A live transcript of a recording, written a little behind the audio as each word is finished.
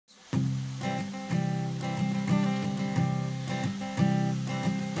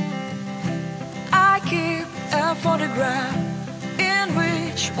photograph in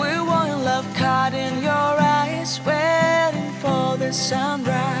which we were in love, caught in your eyes, waiting for the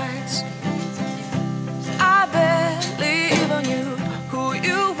sunrise. I barely even knew who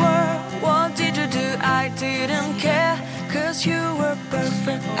you were. What did you do? I didn't care, 'cause you were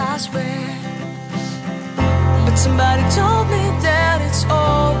perfect, I swear. But somebody told me that it's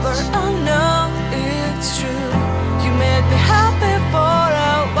over. I know it's true. You made me happy for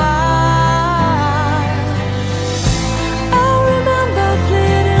a while. I remember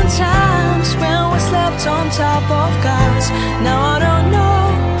fleeting times when we slept on top of cars. Now I don't know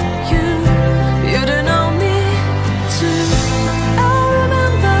you, you don't know me too. I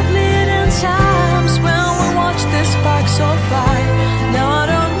remember fleeting times when we watched the sparks of fire. Now I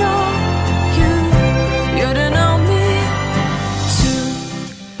don't know you, you don't know me too.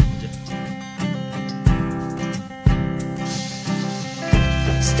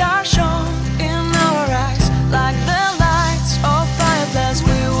 Stars shone in our eyes like the lights of fireplace.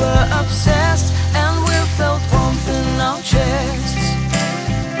 We were obsessed and we felt warmth in our chests.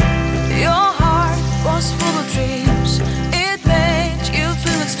 Your heart was full of dreams. It made you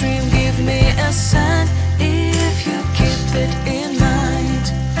feel extreme. Give me a sign if you keep it in mind.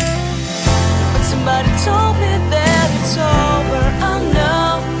 But somebody told me that it's over. I know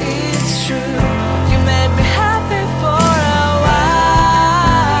it's true. You made me happy for a while.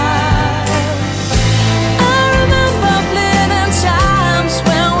 I remember fleeting times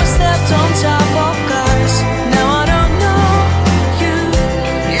when we slept on top of cars. Now I don't know you,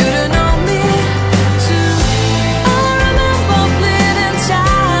 you don't know me too. I remember fleeting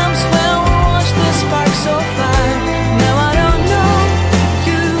times when we watched the sparks of fire. Now I don't know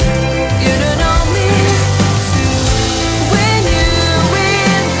you, you don't know me too. We knew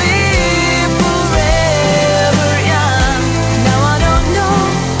we'd be forever young. Now I don't know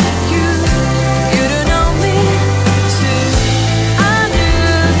you, you don't know me too. I knew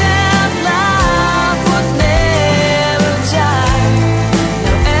that love would never die.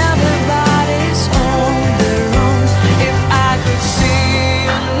 Now everybody's on their own. If I could see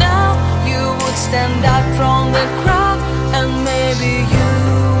you now, you would stand out from the crowd, and maybe you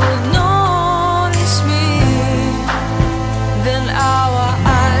would notice me. Then our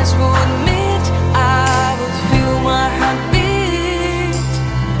eyes would meet, I would feel my heart beat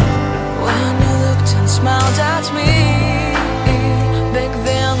when you looked and smiled at me. Back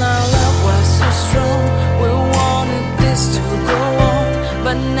then our love was so strong, we wanted this to go on.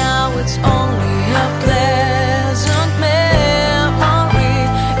 But now it's only a pleasant memory.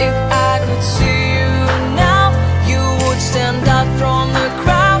 If I could see you now, you would stand out from the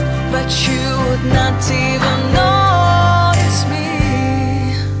crowd, but you would not even notice me.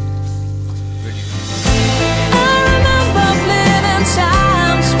 I remember fleeting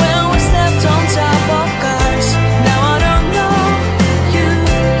times when we slept on top of cars. Now I don't know you,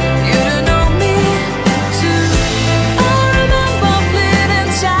 you don't know me too. I remember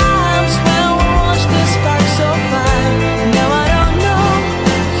fleeting times when we watched the sparks of fire. Now I don't know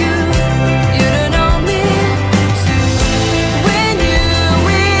you, you don't know me too. We knew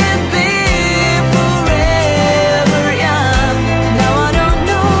we'd be forever young. Now I don't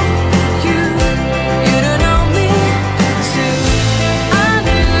know you, you don't know me too. I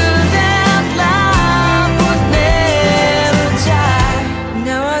knew that love would never die.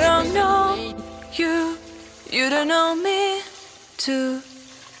 Now I don't know you, you don't know me too.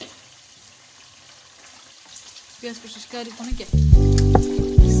 Biraz puszczać fonike.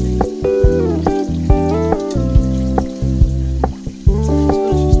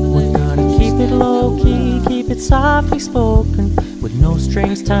 We're gonna keep it low key, keep it softly spoken, with no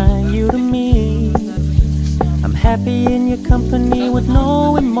strings tying you to me. I'm happy in your company with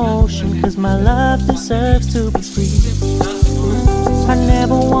no emotion, 'cause my love deserves to be free. I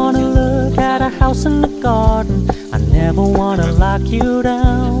never wanna look at a house in the garden, I never wanna lock you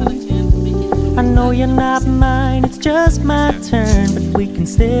down. I know you're not mine, it's just my turn, but we can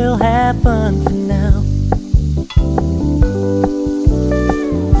still have fun for now.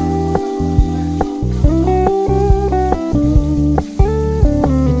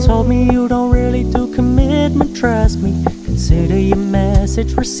 You told me you don't really do commitment, trust me, consider your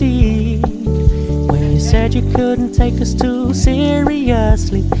message received. When you said you couldn't take us too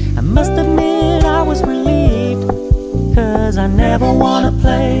seriously, I must admit I was relieved. 'Cause I never wanna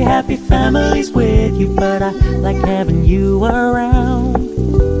play happy families with you, but I like having you around.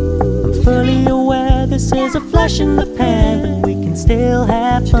 I'm fully aware this is a flash in the pan, but we can still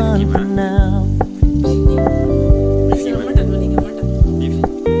have fun for now.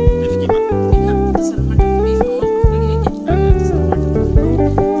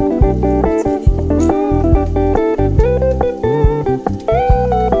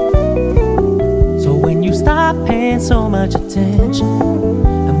 attention.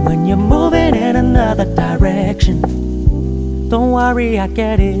 And when you're moving in another direction, don't worry, I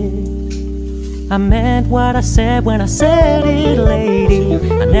get it. I meant what I said when I said it, lady.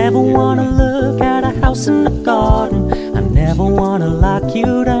 I never wanna look at a house in the garden. I never wanna lock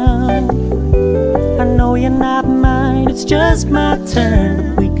you down. I know you're not mine, it's just my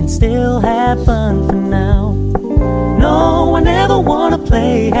turn, but we can still have fun for now. No, I never wanna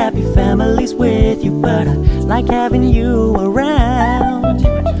play happy families with you, but I like having you around.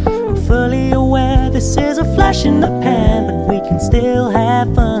 I'm fully aware this is a flash in the pan, but we can still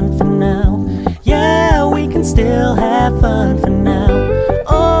have fun for now. Yeah, we can still have fun for now.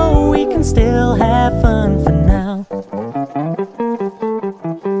 Oh, we can still have fun for now.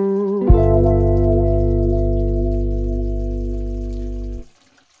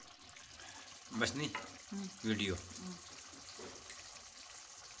 बस नहीं video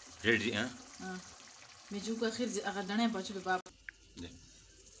ready हाँ بيجوك اخير اغدنا باجو باب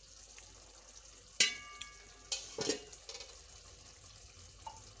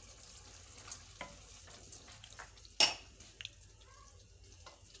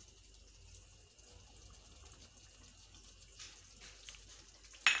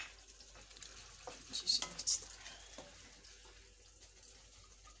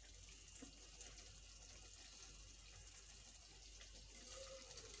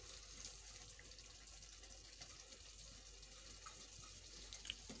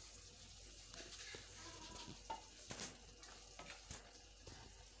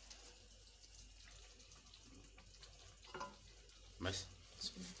बस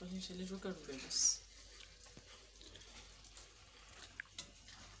a gente ele joga bem.